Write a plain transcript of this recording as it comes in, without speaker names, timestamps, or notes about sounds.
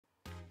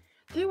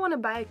Do you want to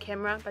buy a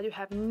camera but you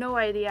have no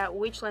idea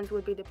which lens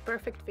would be the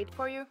perfect fit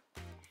for you?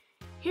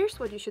 Here's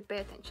what you should pay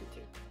attention to.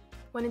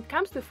 When it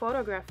comes to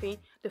photography,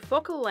 the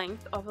focal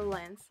length of a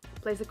lens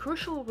plays a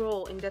crucial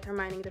role in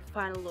determining the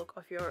final look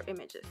of your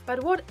images.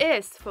 But what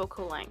is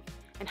focal length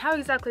and how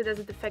exactly does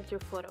it affect your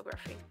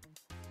photography?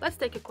 Let's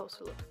take a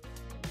closer look.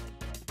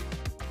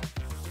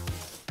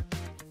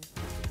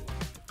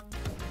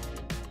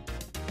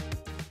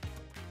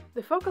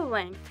 The focal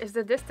length is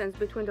the distance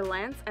between the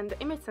lens and the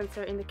image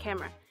sensor in the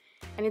camera,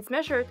 and it's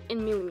measured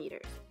in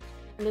millimeters.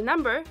 And the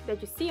number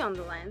that you see on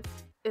the lens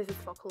is its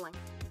focal length.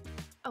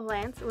 A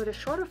lens with a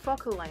shorter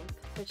focal length,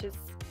 such as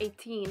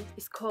 18,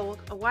 is called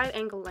a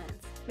wide-angle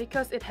lens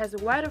because it has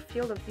a wider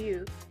field of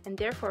view and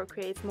therefore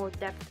creates more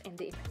depth in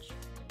the image.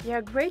 They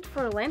are great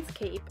for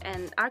landscape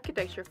and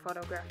architecture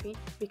photography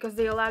because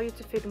they allow you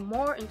to fit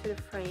more into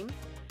the frame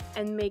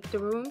and make the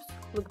rooms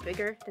look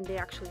bigger than they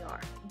actually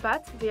are.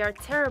 But they are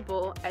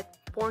terrible at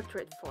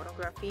portrait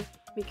photography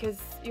because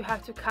you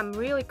have to come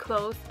really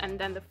close and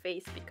then the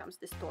face becomes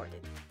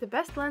distorted. The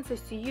best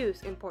lenses to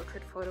use in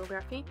portrait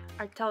photography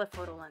are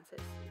telephoto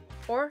lenses,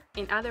 or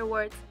in other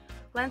words,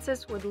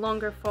 lenses with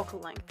longer focal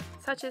length,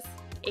 such as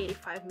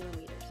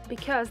 85mm,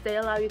 because they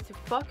allow you to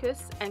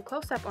focus and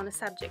close up on a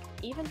subject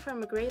even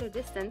from a greater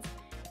distance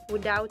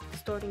without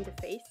distorting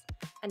the face,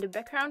 and the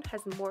background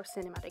has a more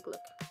cinematic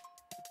look.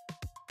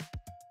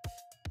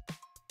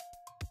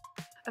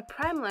 A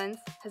prime lens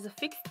has a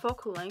fixed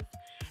focal length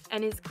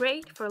and is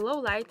great for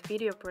low-light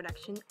video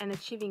production and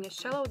achieving a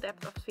shallow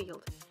depth of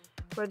field,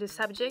 where the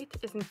subject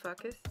is in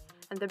focus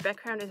and the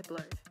background is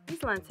blurred.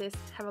 These lenses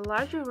have a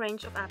larger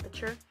range of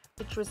aperture,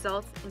 which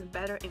results in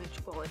better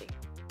image quality.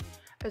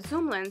 A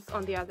zoom lens,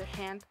 on the other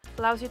hand,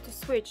 allows you to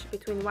switch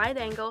between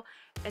wide-angle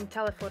and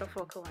telephoto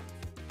focal length.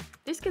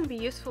 This can be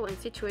useful in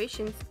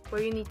situations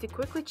where you need to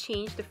quickly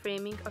change the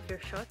framing of your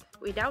shot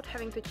without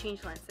having to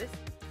change lenses,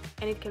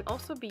 and it can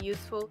also be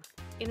useful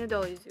in a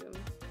dolly zoom.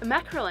 A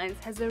macro lens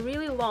has a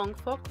really long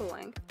focal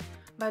length,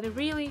 but a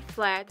really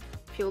flat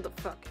field of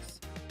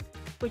focus,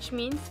 which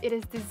means it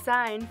is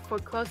designed for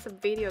close-up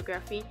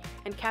videography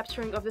and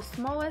capturing of the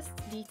smallest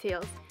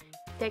details,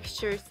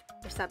 textures,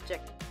 or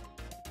subject.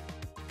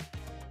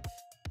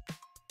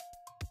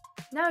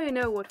 Now you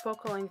know what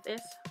focal length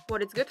is,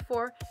 what it's good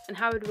for, and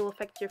how it will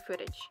affect your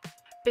footage.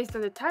 Based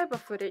on the type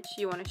of footage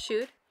you want to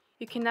shoot,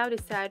 you can now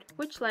decide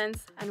which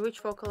lens and which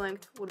focal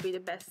length would be the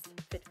best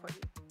fit for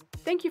you.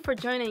 Thank you for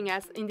joining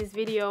us in this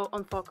video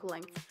on focal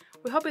length.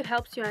 We hope it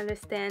helps you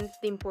understand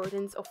the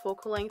importance of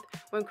focal length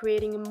when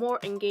creating more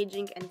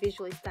engaging and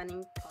visually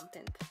stunning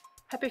content.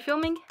 Happy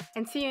filming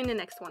and see you in the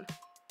next one!